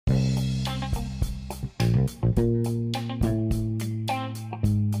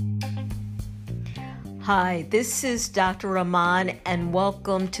Hi, this is Dr. Rahman, and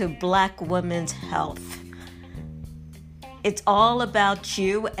welcome to Black Women's Health. It's all about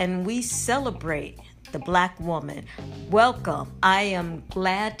you, and we celebrate the Black woman. Welcome. I am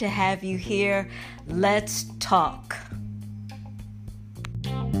glad to have you here. Let's talk.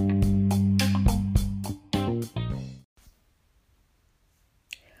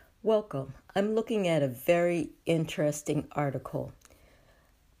 Welcome. I'm looking at a very interesting article.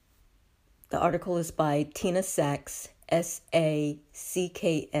 The article is by Tina Sacks, S-A-C-K-S,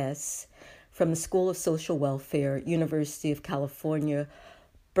 from the School of Social Welfare, University of California,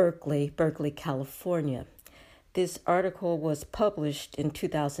 Berkeley, California. This article was published in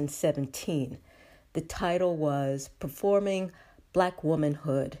 2017. The title was Performing Black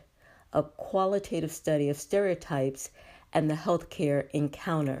Womanhood, a Qualitative Study of Stereotypes and the Healthcare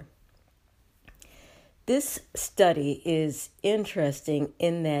Encounter. This study is interesting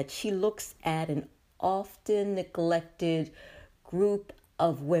in that she looks at an often neglected group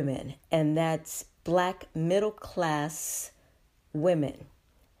of women, and that's Black middle-class women.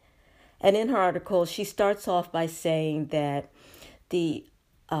 And in her article, she starts off by saying that the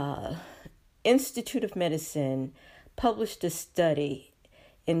Institute of Medicine published a study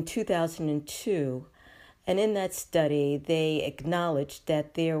in 2002, and in that study, they acknowledged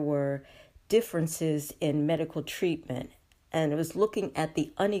that there were differences in medical treatment, and it was looking at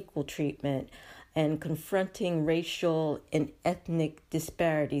the unequal treatment and confronting racial and ethnic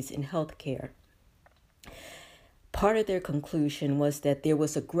disparities in healthcare. Part of their conclusion was that there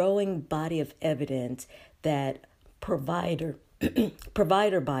was a growing body of evidence that provider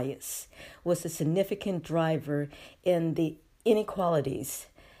bias was a significant driver in the inequalities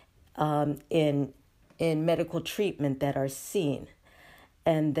in medical treatment that are seen,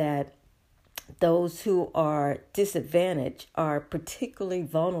 and that those who are disadvantaged are particularly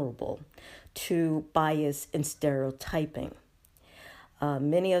vulnerable to bias and stereotyping.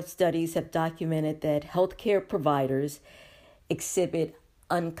 Many of studies have documented that healthcare providers exhibit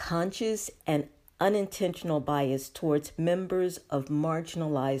unconscious and unintentional bias towards members of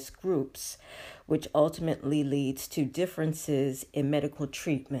marginalized groups, which ultimately leads to differences in medical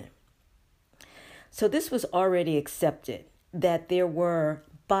treatment. So this was already accepted, that there were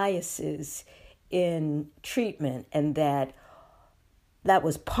biases in treatment, and that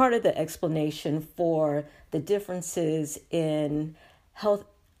was part of the explanation for the differences in health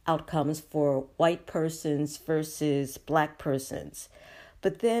outcomes for white persons versus Black persons.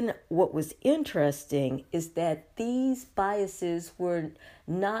 But then what was interesting is that these biases were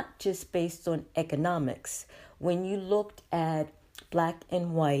not just based on economics. When you looked at Black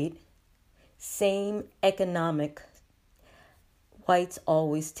and white, same economic, whites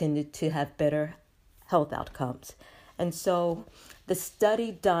always tended to have better health outcomes. And so the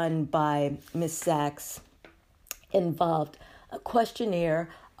study done by Ms. Sacks involved a questionnaire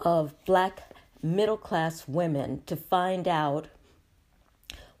of Black middle-class women to find out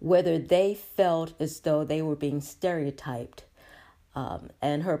whether they felt as though they were being stereotyped.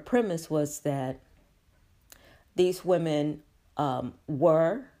 And her premise was that these women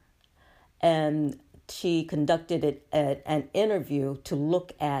were, and she conducted an interview to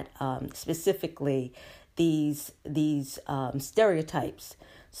look at specifically these stereotypes.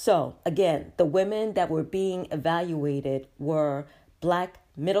 So again, the women that were being evaluated were Black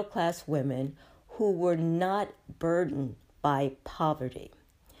middle-class women who were not burdened by poverty,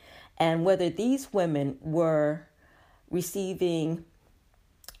 and whether these women were receiving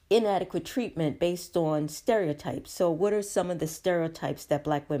inadequate treatment based on stereotypes. So what are some of the stereotypes that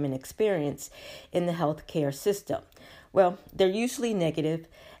Black women experience in the healthcare system? Well, they're usually negative,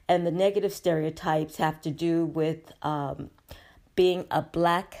 and the negative stereotypes have to do with being a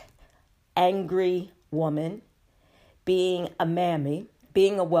Black angry woman, being a mammy,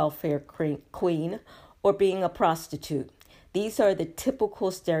 being a welfare queen, or being a prostitute. These are the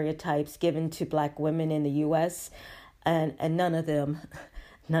typical stereotypes given to Black women in the U.S., and none of them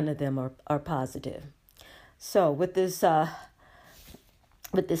are positive. So with this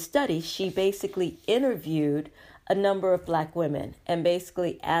study, she basically interviewed a number of Black women and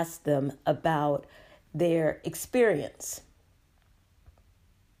basically asked them about their experience.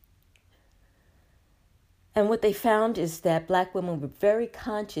 And what they found is that Black women were very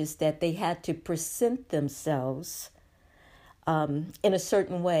conscious that they had to present themselves in a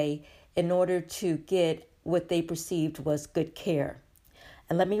certain way in order to get what they perceived was good care.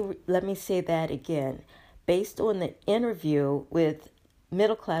 And let me say that again. Based on the interview with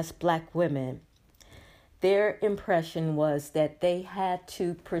middle-class Black women, their impression was that they had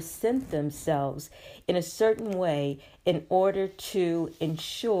to present themselves in a certain way in order to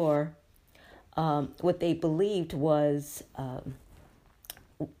ensure what they believed was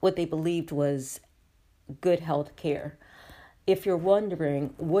good health care. If you're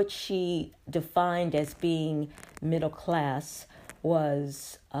wondering, what she defined as being middle class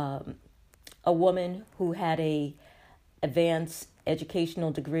was a woman who had a advanced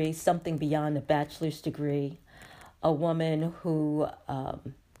educational degree, something beyond a bachelor's degree, a woman who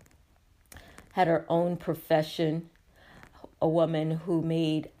had her own profession, a woman who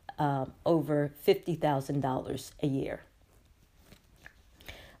made over $50,000 a year.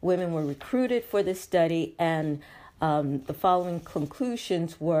 Women were recruited for this study, and the following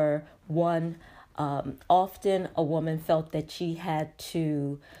conclusions were: one, often a woman felt that she had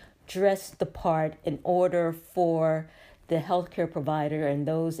to dress the part in order for the healthcare provider and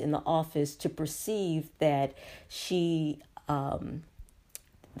those in the office to perceive that she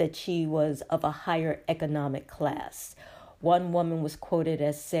was of a higher economic class. One woman was quoted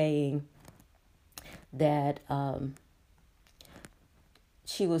as saying that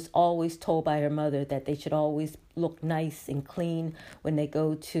she was always told by her mother that they should always look nice and clean when they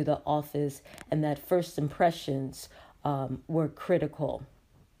go to the office, and that first impressions were critical.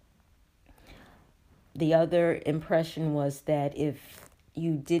 The other impression was that if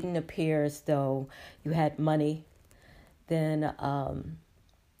you didn't appear as though you had money, then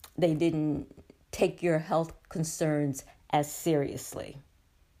they didn't take your health concerns as seriously.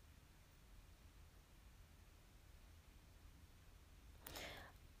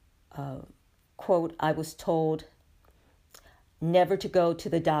 Quote, I was told never to go to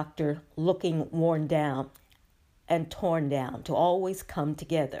the doctor looking worn down and torn down, to always come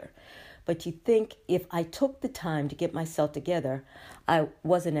together. But you think if I took the time to get myself together, I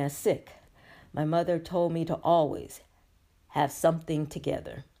wasn't as sick. My mother told me to always have something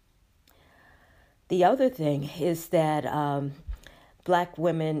together. The other thing is that Black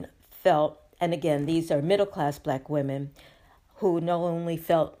women felt, and again, these are middle-class Black women, who not only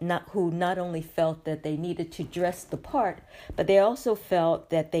felt that they needed to dress the part, but they also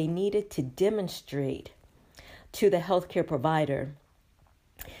felt that they needed to demonstrate to the healthcare provider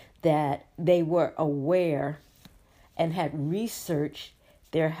that they were aware and had researched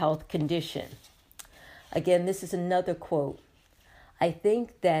their health condition. Again, this is another quote. I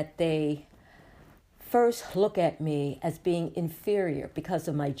think that they first look at me as being inferior because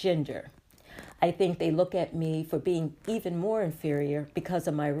of my gender. I think they look at me for being even more inferior because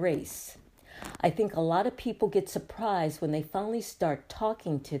of my race. I think a lot of people get surprised when they finally start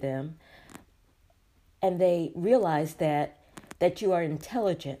talking to them and they realize that you are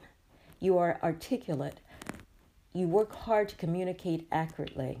intelligent, you are articulate, you work hard to communicate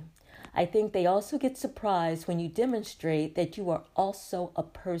accurately. I think they also get surprised when you demonstrate that you are also a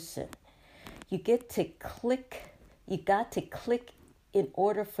person. You got to click in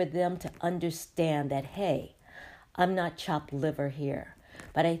order for them to understand that, hey, I'm not chopped liver here.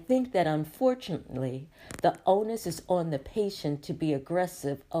 But I think that unfortunately, the onus is on the patient to be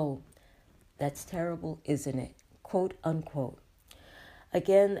aggressive. Oh, that's terrible, isn't it? Quote, unquote.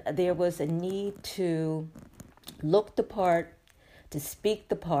 Again, there was a need to look the part, to speak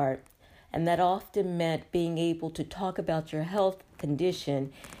the part, and that often meant being able to talk about your health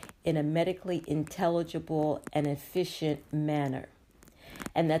condition in a medically intelligible and efficient manner.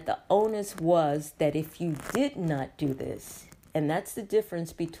 And that the onus was that if you did not do this, and that's the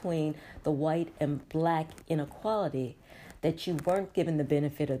difference between the white and Black inequality, that you weren't given the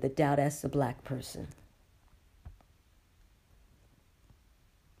benefit of the doubt as a Black person.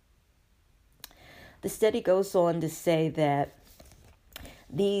 The study goes on to say that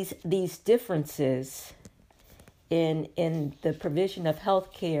these differences in the provision of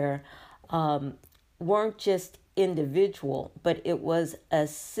health care weren't just individual, but it was a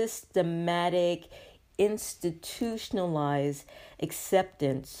systematic, institutionalized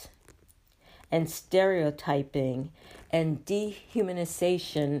acceptance and stereotyping and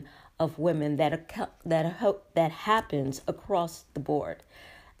dehumanization of women that happens across the board.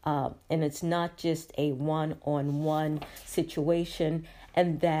 And it's not just a one-on-one situation,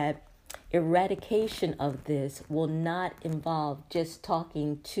 and that eradication of this will not involve just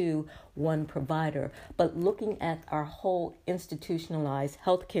talking to one provider, but looking at our whole institutionalized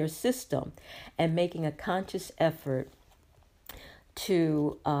healthcare system and making a conscious effort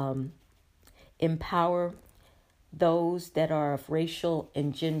to empower those that are of racial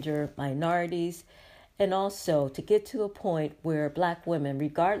and gender minorities, and also to get to a point where Black women,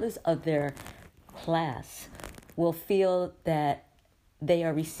 regardless of their class, will feel that they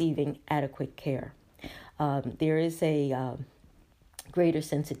are receiving adequate care. There is a greater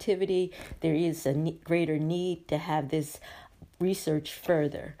sensitivity. There is a greater need to have this research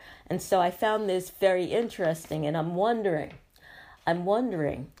further. And so I found this very interesting, and I'm wondering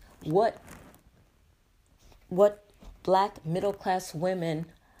what Black middle-class women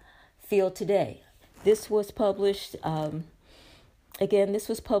feel today. This was published, this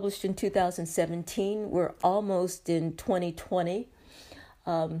was published in 2017. We're almost in 2020,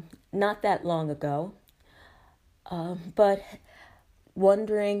 not that long ago. But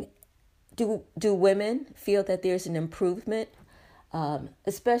wondering, do women feel that there's an improvement,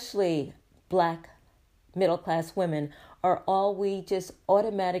 especially Black middle-class women? Are all we just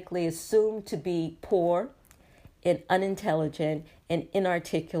automatically assumed to be poor and unintelligent and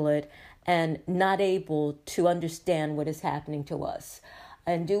inarticulate and not able to understand what is happening to us?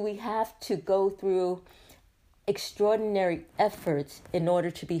 And do we have to go through extraordinary efforts in order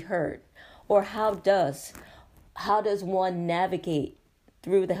to be heard? Or how does one navigate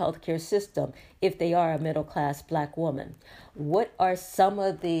through the healthcare system if they are a middle-class Black woman? What are some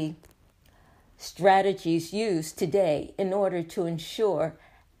of the strategies used today in order to ensure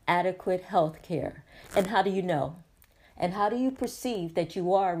adequate health care? And how do you know? And how do you perceive that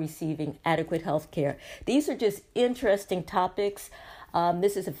you are receiving adequate health care? These are just interesting topics.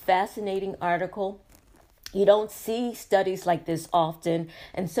 This is a fascinating article. You don't see studies like this often,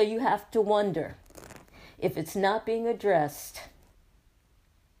 and so you have to wonder if it's not being addressed.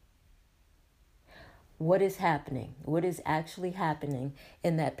 What is happening? What is actually happening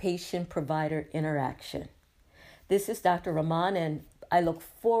in that patient-provider interaction? This is Dr. Rahman, and I look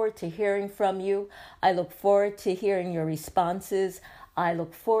forward to hearing from you. I look forward to hearing your responses. I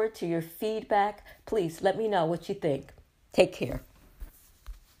look forward to your feedback. Please let me know what you think. Take care.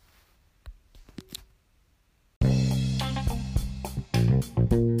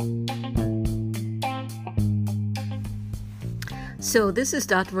 So this is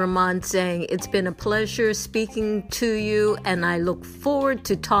Dr. Rahman saying it's been a pleasure speaking to you, and I look forward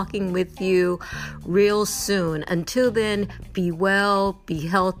to talking with you real soon. Until then, be well, be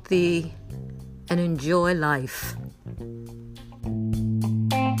healthy, and enjoy life.